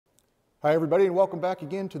Hi everybody, and welcome back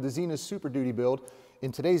again to the Zenith Super Duty build.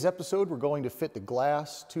 In today's episode, we're going to fit the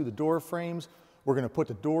glass to the door frames. We're going to put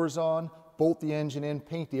the doors on, bolt the engine in,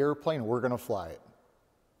 paint the airplane, and we're going to fly it.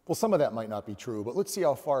 Well, some of that might not be true, but let's see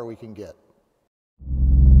how far we can get.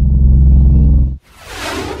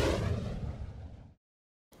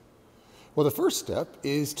 Well, the first step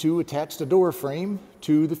is to attach the door frame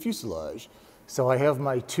to the fuselage. So I have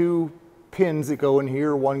my two pins that go in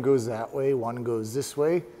here. One goes that way, one goes this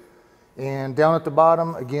way. And down at the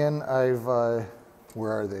bottom, again,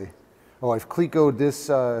 where are they? Oh, I've clecoed this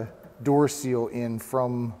door seal in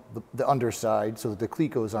from the underside so that the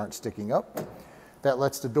clecos aren't sticking up. That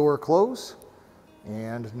lets the door close.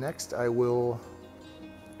 And next I will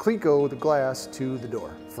cleco the glass to the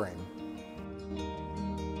door frame.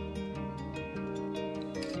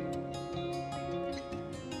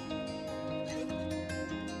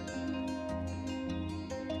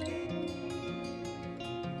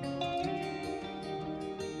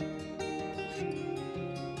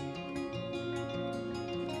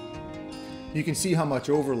 You can see how much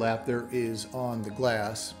overlap there is on the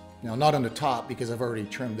glass. Now, not on the top because I've already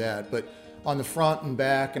trimmed that, but on the front and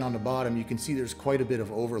back and on the bottom, you can see there's quite a bit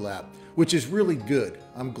of overlap, which is really good.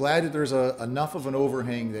 I'm glad that there's enough of an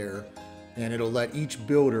overhang there, and it'll let each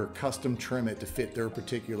builder custom trim it to fit their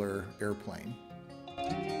particular airplane.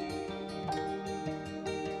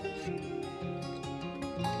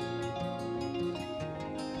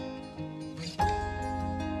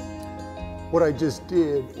 What I just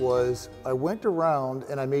did was I went around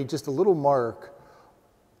and I made just a little mark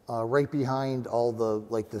right behind all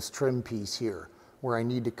the, this trim piece here where I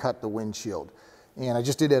need to cut the windshield. And I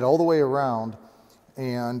just did that all the way around,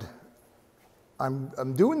 and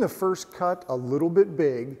I'm doing the first cut a little bit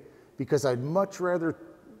big because I'd much rather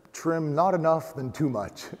trim not enough than too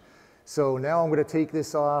much. So now I'm going to take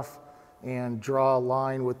this off and draw a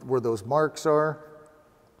line with where those marks are,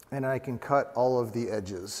 and I can cut all of the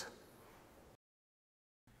edges.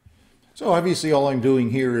 So obviously all I'm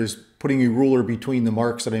doing here is putting a ruler between the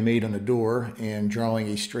marks that I made on the door and drawing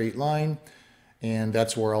a straight line, and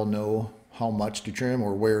that's where I'll know how much to trim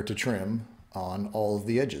or where to trim on all of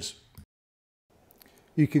the edges.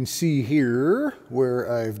 You can see here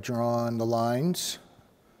where I've drawn the lines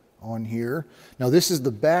on here. Now this is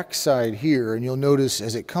the back side here, and you'll notice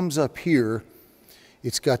as it comes up here,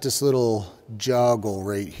 it's got this little joggle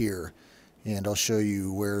right here, and I'll show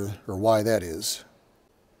you where or why that is.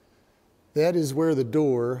 That is where the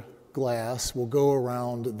door glass will go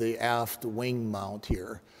around the aft wing mount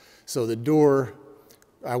here. So the door,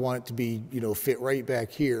 I want it to be, fit right back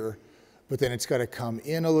here, but then it's got to come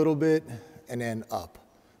in a little bit and then up.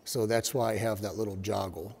 So that's why I have that little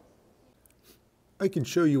joggle. I can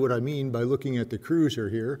show you what I mean by looking at the cruiser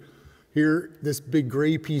here. Here, this big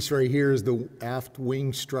gray piece right here is the aft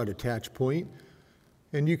wing strut attach point.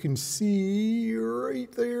 And you can see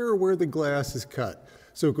right there where the glass is cut.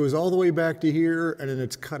 So it goes all the way back to here, and then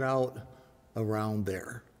it's cut out around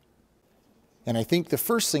there. And I think the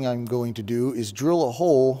first thing I'm going to do is drill a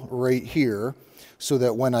hole right here so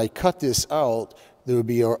that when I cut this out, there would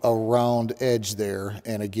be a round edge there,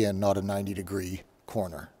 and again, not a 90-degree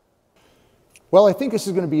corner. Well, I think this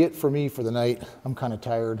is going to be it for me for the night. I'm kind of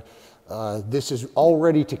tired. This is all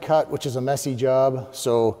ready to cut, which is a messy job,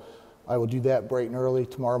 so I will do that bright and early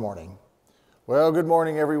tomorrow morning. Well, good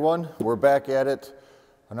morning, everyone. We're back at it.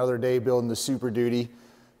 Another day building the Super Duty,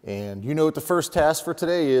 and you know what the first task for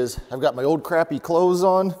today is. I've got my old crappy clothes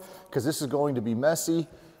on because this is going to be messy.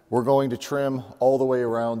 We're going to trim all the way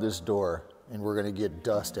around this door, and we're going to get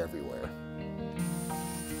dust everywhere.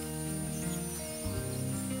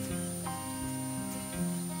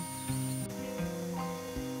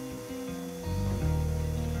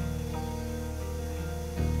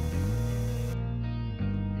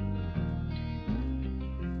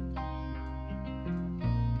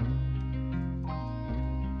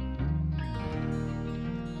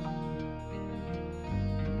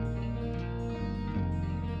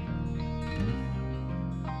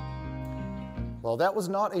 Well, that was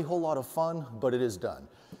not a whole lot of fun, but it is done.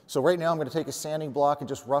 So right now I'm going to take a sanding block and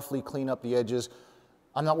just roughly clean up the edges.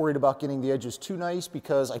 I'm not worried about getting the edges too nice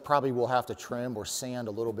because I probably will have to trim or sand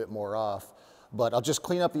a little bit more off. But I'll just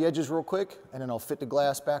clean up the edges real quick, and then I'll fit the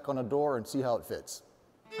glass back on the door and see how it fits.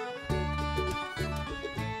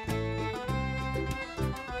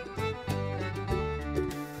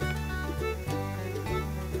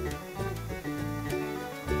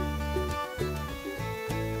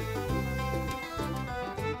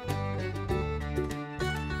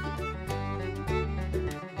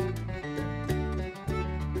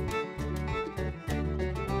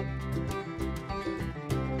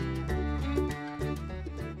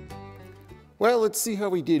 Well, let's see how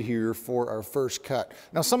we did here for our first cut.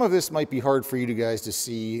 Now, some of this might be hard for you guys to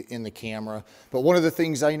see in the camera, but one of the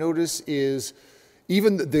things I notice is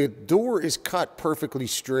even the door is cut perfectly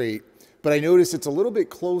straight, but I notice it's a little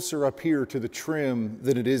bit closer up here to the trim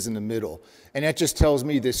than it is in the middle. And that just tells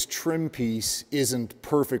me this trim piece isn't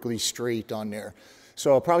perfectly straight on there.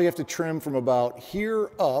 So I'll probably have to trim from about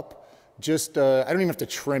here up, just, I don't even have to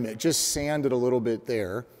trim it, just sand it a little bit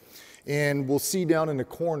there. And we'll see down in the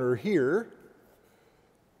corner here,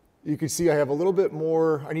 you can see I have a little bit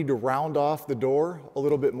more, I need to round off the door a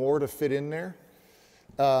little bit more to fit in there.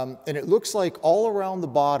 And it looks like all around the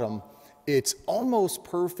bottom, it's almost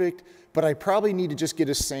perfect, but I probably need to just get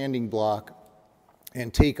a sanding block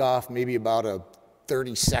and take off maybe about a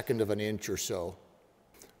 32nd of an inch or so.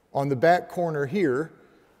 On the back corner here,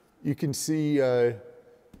 you can see I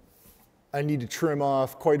need to trim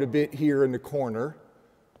off quite a bit here in the corner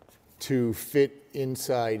to fit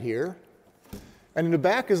inside here. And in the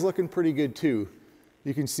back is looking pretty good too.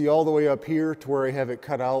 You can see all the way up here to where I have it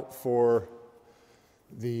cut out for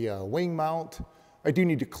the wing mount. I do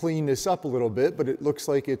need to clean this up a little bit, but it looks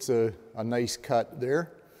like it's a nice cut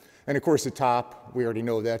there. And of course the top, we already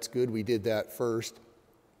know that's good. We did that first.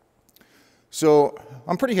 So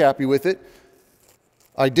I'm pretty happy with it.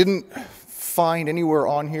 I didn't find anywhere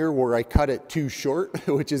on here where I cut it too short,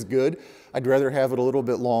 which is good. I'd rather have it a little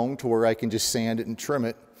bit long to where I can just sand it and trim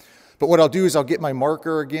it. But what I'll do is I'll get my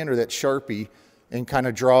marker again, or that Sharpie, and kind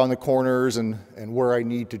of draw in the corners and where I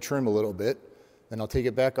need to trim a little bit. Then I'll take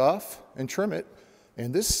it back off and trim it.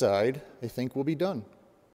 And this side, I think, will be done.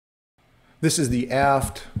 This is the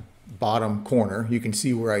aft bottom corner. You can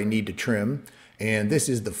see where I need to trim. And this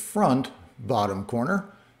is the front bottom corner.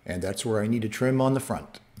 And that's where I need to trim on the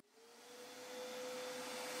front.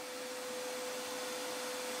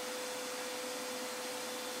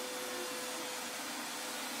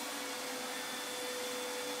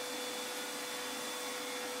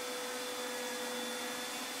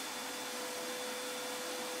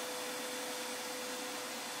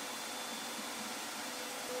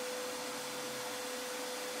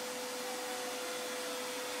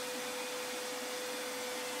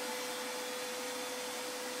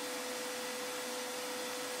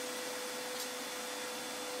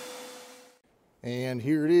 And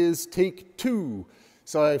here it is, take two.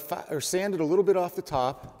 So I sanded a little bit off the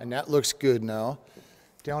top, and that looks good now.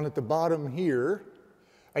 Down at the bottom here,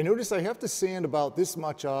 I notice I have to sand about this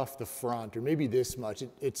much off the front, or maybe this much.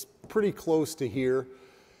 It's pretty close to here.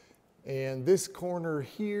 And this corner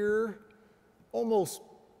here, almost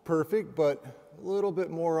perfect, but a little bit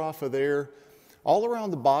more off of there. All around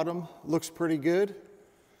the bottom looks pretty good.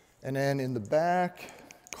 And then in the back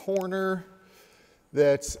corner,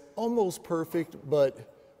 that's almost perfect,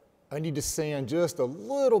 but I need to sand just a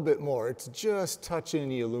little bit more. It's just touching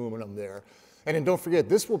the aluminum there. And then don't forget,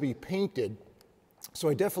 this will be painted, so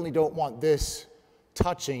I definitely don't want this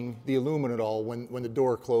touching the aluminum at all when the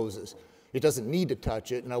door closes. It doesn't need to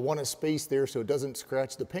touch it, and I want a space there so it doesn't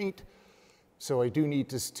scratch the paint. So I do need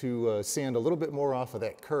to sand a little bit more off of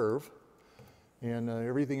that curve, and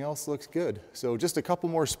everything else looks good. So just a couple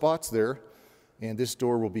more spots there, and this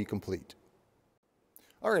door will be complete.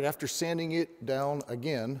 All right, after sanding it down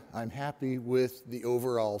again, I'm happy with the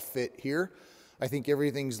overall fit here. I think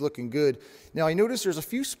everything's looking good. Now I notice there's a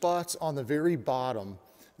few spots on the very bottom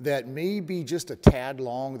that may be just a tad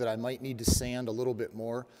long that I might need to sand a little bit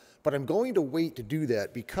more, but I'm going to wait to do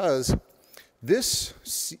that because this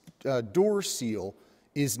door seal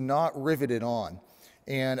is not riveted on.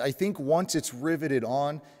 And I think once it's riveted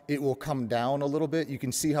on, it will come down a little bit. You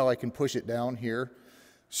can see how I can push it down here.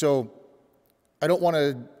 So I don't want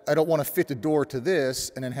to fit the door to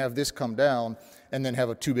this and then have this come down and then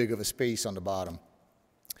have too big of a space on the bottom.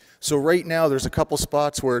 So right now there's a couple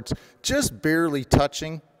spots where it's just barely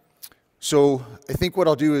touching. So I think what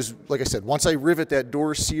I'll do is, like I said, once I rivet that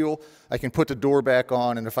door seal, I can put the door back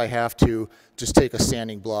on, and if I have to, just take a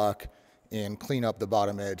sanding block and clean up the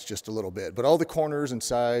bottom edge just a little bit. But all the corners and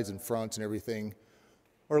sides and fronts and everything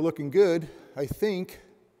are looking good. I think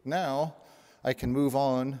now I can move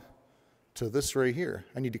on to this right here.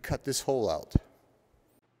 I need to cut this hole out.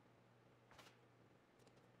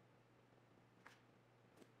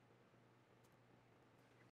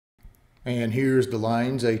 And here's the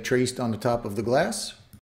lines I traced on the top of the glass.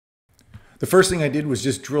 The first thing I did was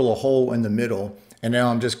just drill a hole in the middle, and now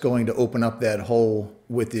I'm just going to open up that hole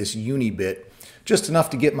with this uni bit, just enough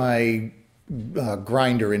to get my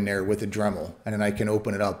grinder in there with a Dremel, and then I can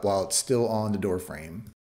open it up while it's still on the door frame.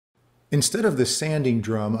 Instead of the sanding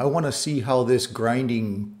drum, I want to see how this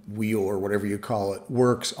grinding wheel, or whatever you call it,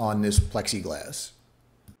 works on this plexiglass.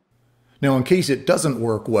 Now, in case it doesn't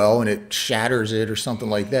work well and it shatters it or something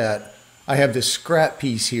like that, I have this scrap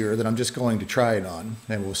piece here that I'm just going to try it on,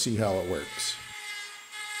 and we'll see how it works.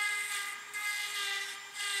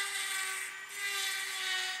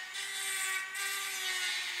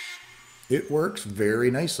 It works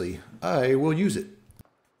very nicely. I will use it.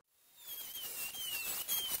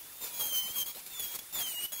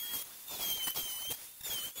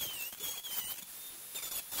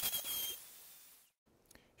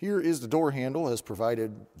 Here is the door handle as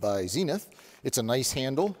provided by Zenith. It's a nice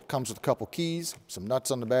handle, comes with a couple keys, some nuts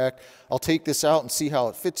on the back. I'll take this out and see how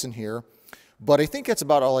it fits in here, but I think that's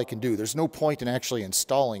about all I can do. There's no point in actually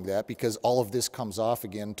installing that because all of this comes off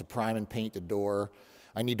again to prime and paint the door.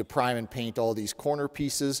 I need to prime and paint all these corner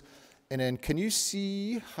pieces. And then can you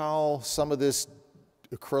see how some of this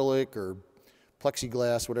acrylic or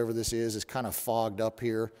plexiglass, whatever this is kind of fogged up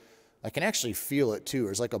here? I can actually feel it too.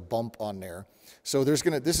 There's like a bump on there. So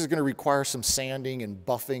this is gonna require some sanding and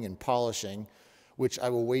buffing and polishing, which I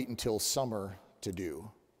will wait until summer to do.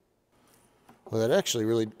 Well,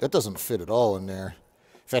 that doesn't fit at all in there.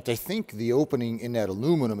 In fact, I think the opening in that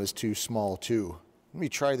aluminum is too small too. Let me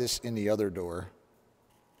try this in the other door.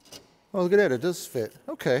 Oh, look at that, it does fit.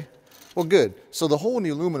 Okay, well good. So the hole in the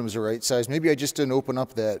aluminum is the right size. Maybe I just didn't open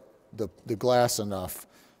up the glass enough.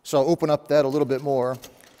 So I'll open up that a little bit more,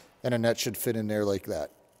 and then that should fit in there like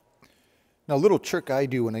that. Now, a little trick I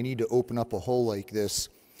do when I need to open up a hole like this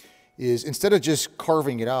is instead of just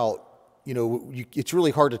carving it out, it's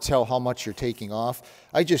really hard to tell how much you're taking off.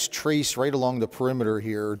 I just trace right along the perimeter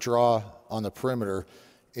here, draw on the perimeter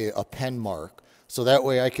a pen mark. So that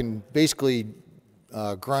way I can basically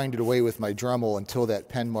grind it away with my Dremel until that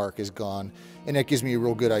pen mark is gone. And that gives me a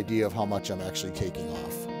real good idea of how much I'm actually taking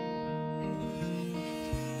off.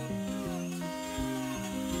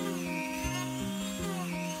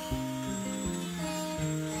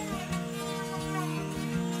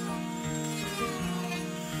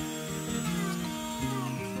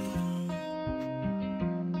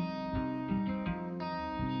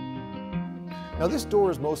 Now this door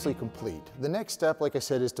is mostly complete. The next step, like I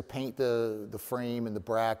said, is to paint the frame and the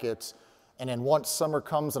brackets. And then once summer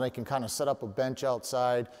comes and I can kind of set up a bench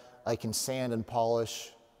outside, I can sand and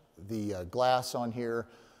polish the glass on here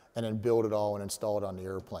and then build it all and install it on the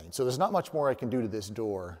airplane. So there's not much more I can do to this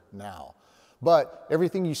door now. But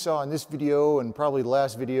everything you saw in this video and probably the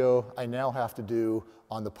last video, I now have to do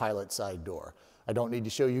on the pilot side door. I don't need to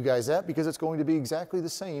show you guys that because it's going to be exactly the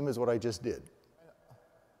same as what I just did.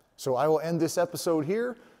 So I will end this episode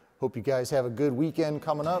here. Hope you guys have a good weekend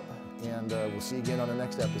coming up, and we'll see you again on the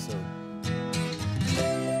next episode.